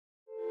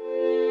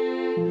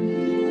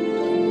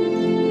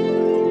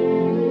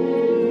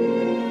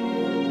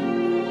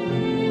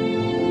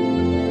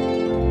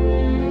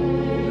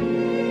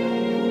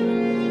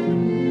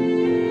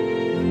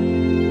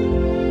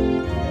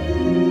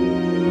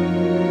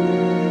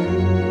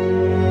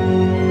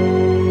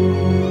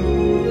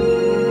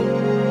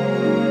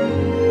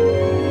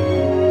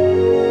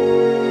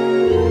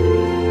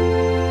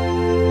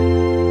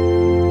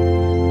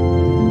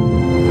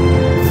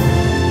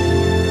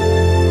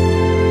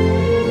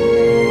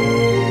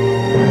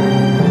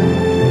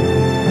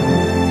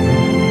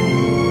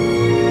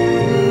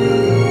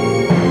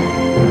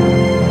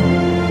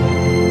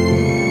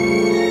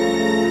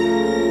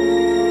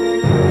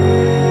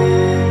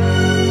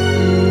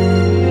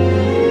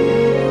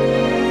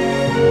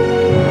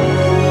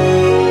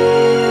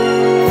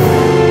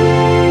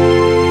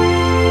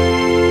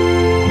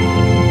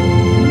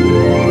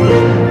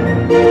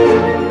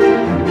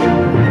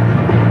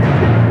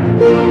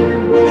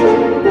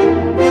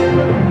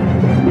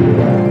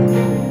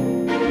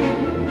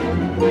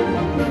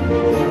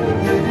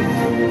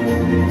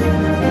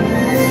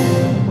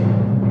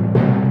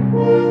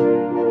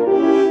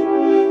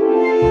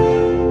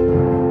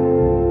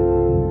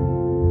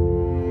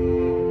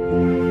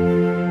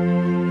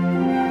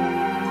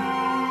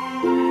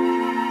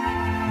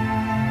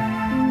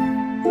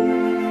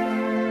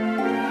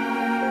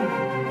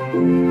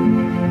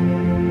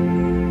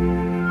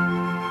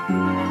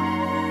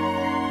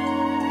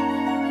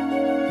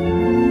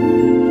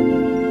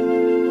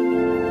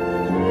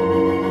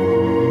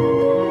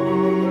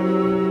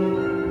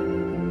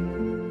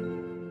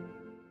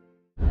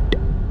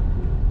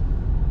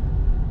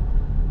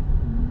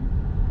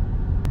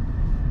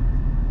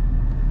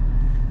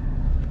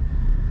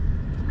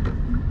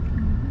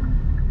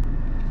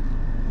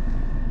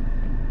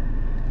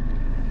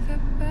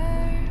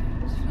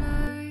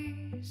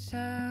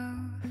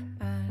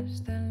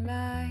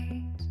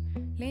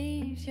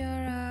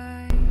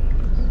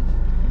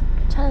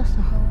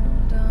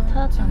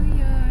찾았잖아.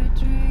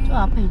 저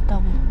앞에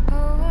있다고.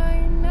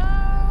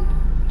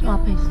 저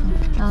앞에 있어.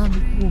 나는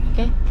보고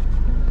올게.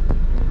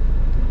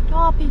 저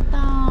앞에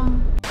있다.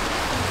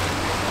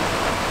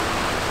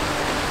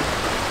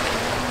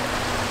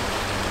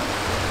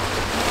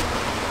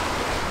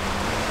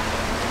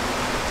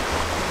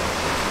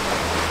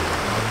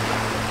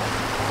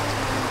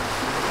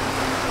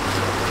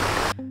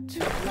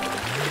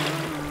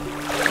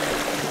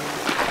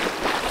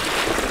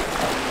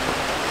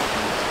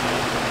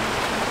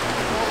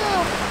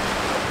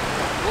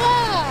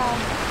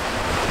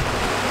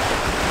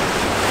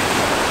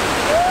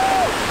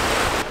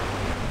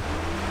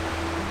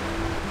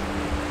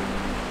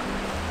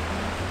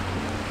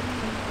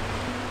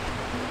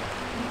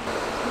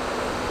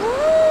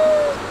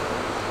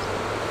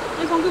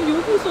 방금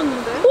여기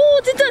있었는데?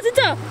 오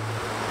진짜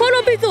바로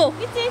앞에 있어.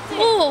 있지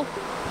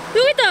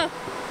여기 있다.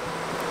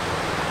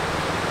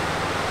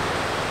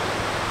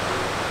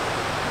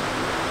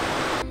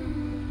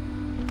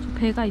 저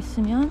배가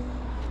있으면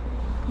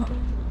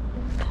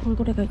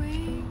돌고래가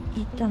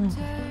있다는 거.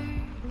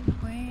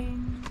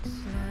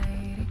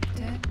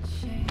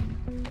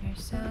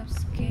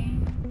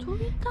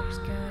 저기 있다.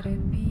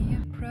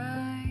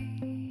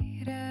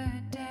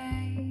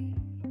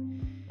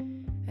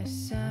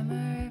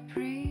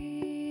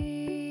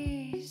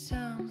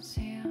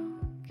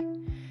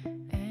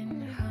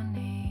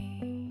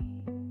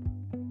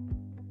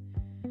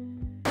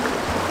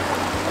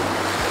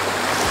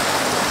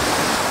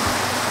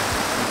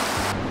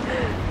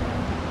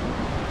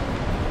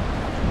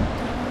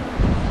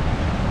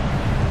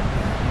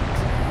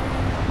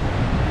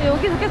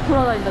 여기서 계속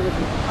돌아다닌다, 그치?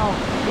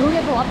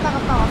 여기도 왔다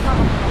갔다.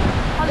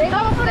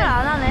 내가 점프를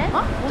안 하네?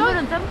 어?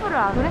 오늘은 점프를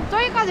안 해. 그래?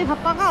 저기까지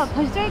갔다가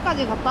다시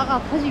저기까지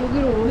갔다가 다시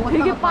여기로 왔다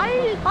되게 갔다.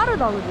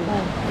 빠르다, 그치?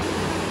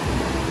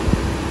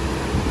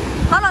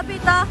 바로 앞에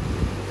있다.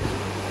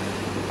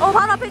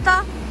 바로 앞에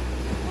있다.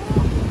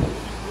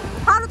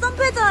 바로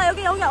점프했잖아.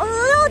 여기.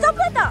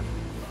 점프했다.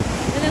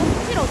 얘네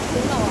훔치러 어떻게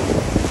올라와?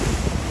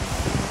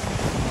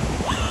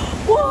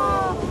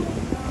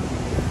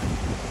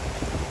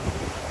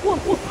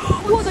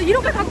 우와, 나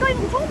이렇게 가까이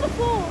있는 거 처음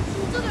봤어.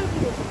 진짜 잘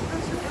보여.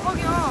 진짜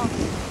대박이야.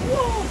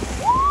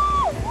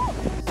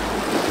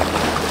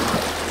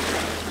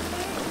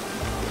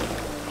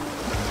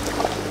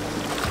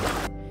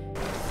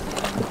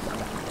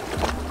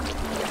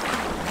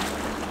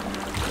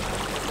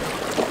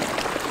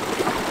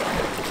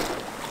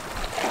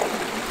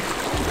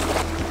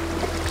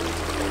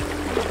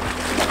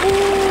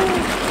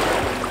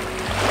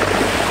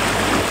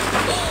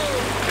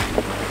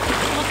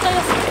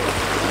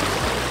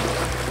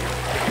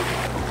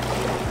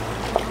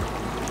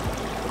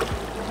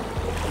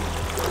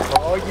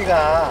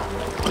 저기가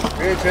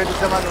왜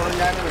저기서만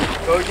오느냐면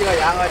저기가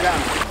양어장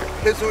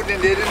해수울에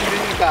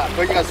내리니까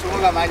거기가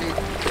숭어가 많이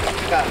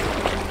그러니까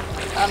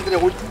사람들이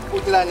오고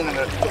다니는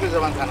거라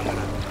그쪽에서만 사는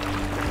거라.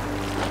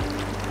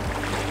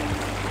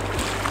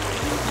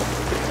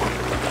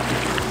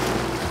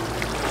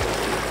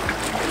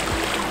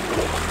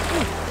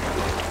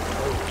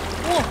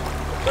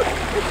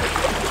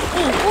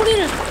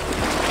 꼬리를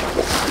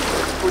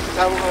고기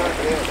잡으면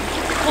그래.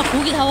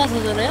 고기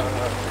잡아서 저래요?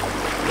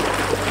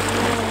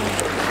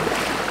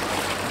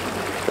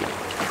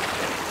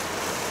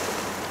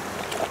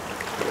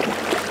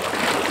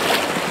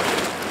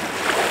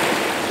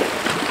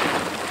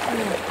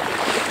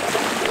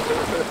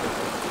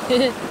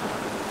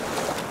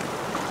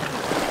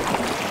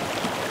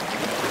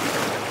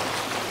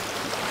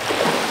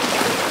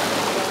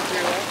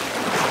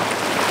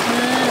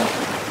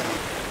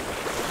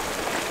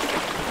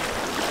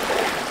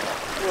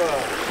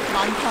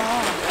 많다.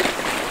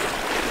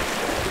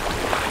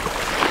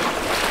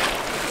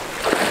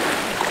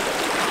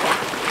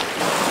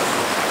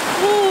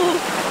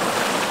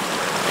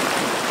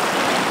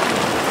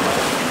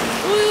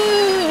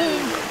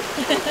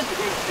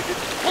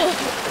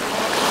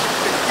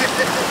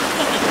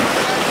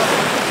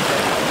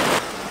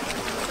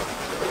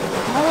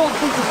 바로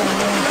앞에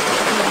있거든요.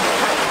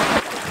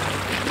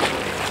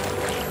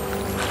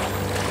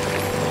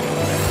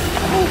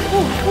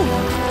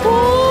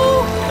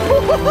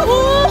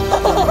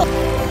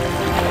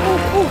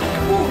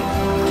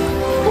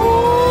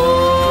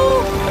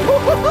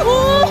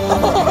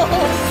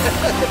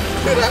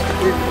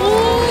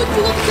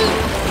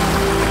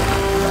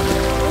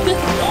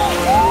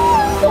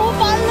 너무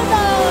빠르다.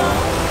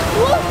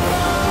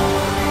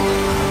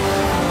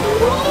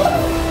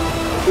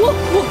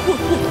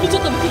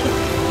 미쳤다, 미쳤다.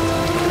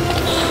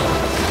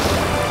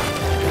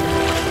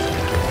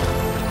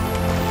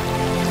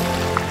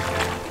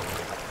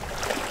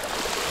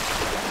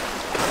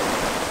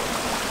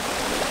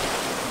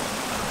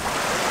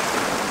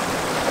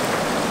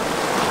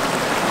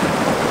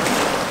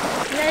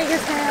 안녕히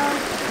계세요.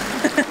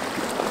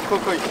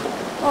 거기.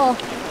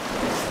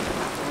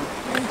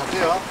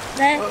 가세요.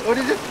 네.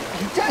 우리 저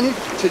진짜 아니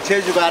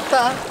제주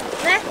갔다?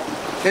 네?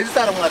 제주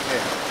사람 같아.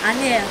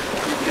 아니에요.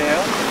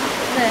 그래요?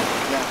 네.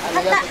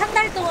 네. 한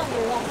달 동안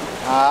놀러.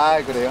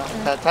 아 그래요?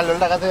 잘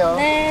놀러 가세요.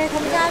 네,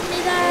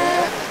 감사합니다.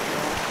 네.